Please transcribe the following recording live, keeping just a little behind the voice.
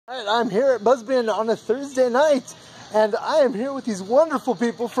Alright, I'm here at Buzzbin on a Thursday night, and I am here with these wonderful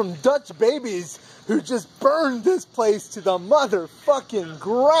people from Dutch Babies who just burned this place to the motherfucking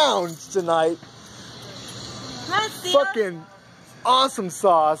ground tonight. Fucking awesome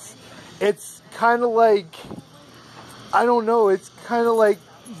sauce. It's kind of like, I don't know, it's kind of like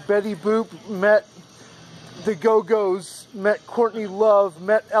Betty Boop met the Go-Go's, met Courtney Love,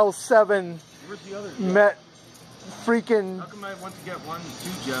 met L7, met freaking... How come I went to get two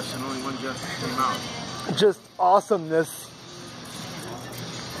Jeffs and only one Jeff came out? Just awesomeness.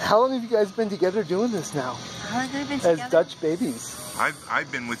 How long have you guys been together doing this now? How long have we been together? As Dutch Babies.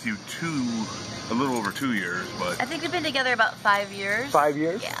 I've been with you a little over 2 years, but... I think we've been together about 5 years. 5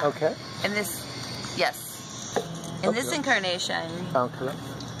 years? Yeah. Okay. In this, yes. In this incarnation. Sound correct.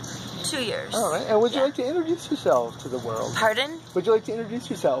 2 years. All right. And would you like to introduce yourself to the world? Pardon? Would you like to introduce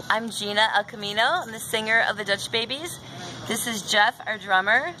yourself? I'm Gina El Camino. I'm the singer of the Dutch Babies. This is Jeff, our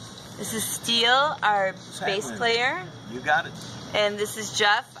drummer. This is Steele, our bass player. You got it. And this is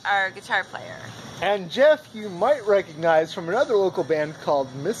Jeff, our guitar player. And Jeff, you might recognize from another local band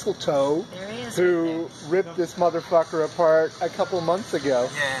called Mistletoe, There he is, who ripped this motherfucker apart a couple months ago,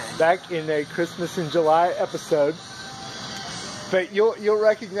 back in a Christmas in July episode. But you'll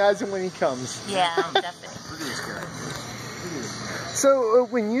recognize him when he comes. Yeah, definitely. Look at this guy. So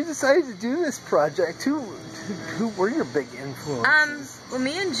when you decided to do this project, who were your big influences? Well,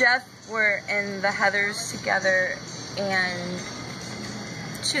 me and Jeff were in the Heathers together, and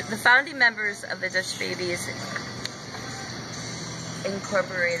the founding members of the Dutch Babies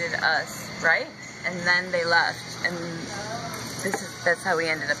incorporated us, right? And then they left, and that's how we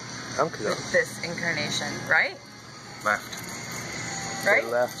ended up with this incarnation, right? Left. Right?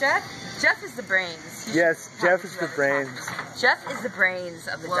 Left. Jeff? Jeff is the brains. Yes, Jeff is the brains. Jeff is the brains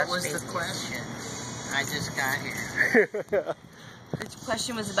of the Dutch Babies. What was the question? I just got here. The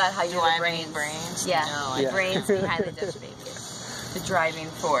question was about how you Do were I the have any brains. brains? Yeah, No, the brains behind the Dutch Babies. The driving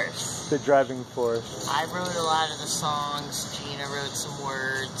force. The driving force. I wrote a lot of the songs. Gina wrote some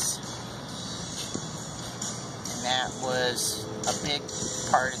words. And that was a big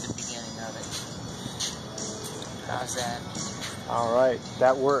part of the beginning of it. How's that? All right,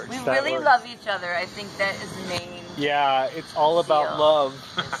 that works. We that really works. love each other. I think that is the main. Yeah, it's all about deal. love.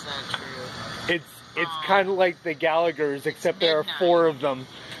 Is that true? It's kind of like the Gallaghers, except there are 4 of them.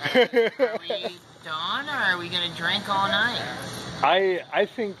 Are we done, or are we gonna drink all night? I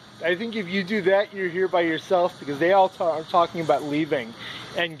think if you do that, you're here by yourself, because they all are talking about leaving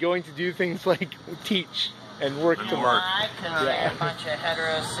and going to do things like teach and work to work. Why? Because they're a bunch of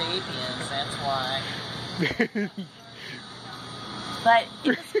hetero sapiens. That's why. But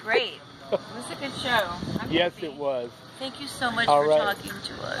it was great. It was a good show. Yes, it was. Thank you so much All for right. talking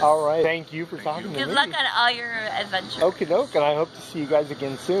to us. All right. Thank you for talking to me. Good luck on all your adventures. Okie doke, and I hope to see you guys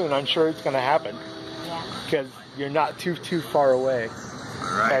again soon. I'm sure it's going to happen. Yeah. Because you're not too far away.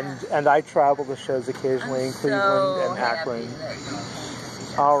 All right. And I travel to shows occasionally in Cleveland and Akron.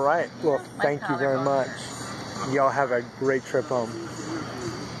 All right. Well, thank you very much. Y'all have a great trip home.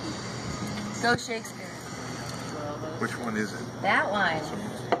 Go Shakespeare. Which one is it? That one.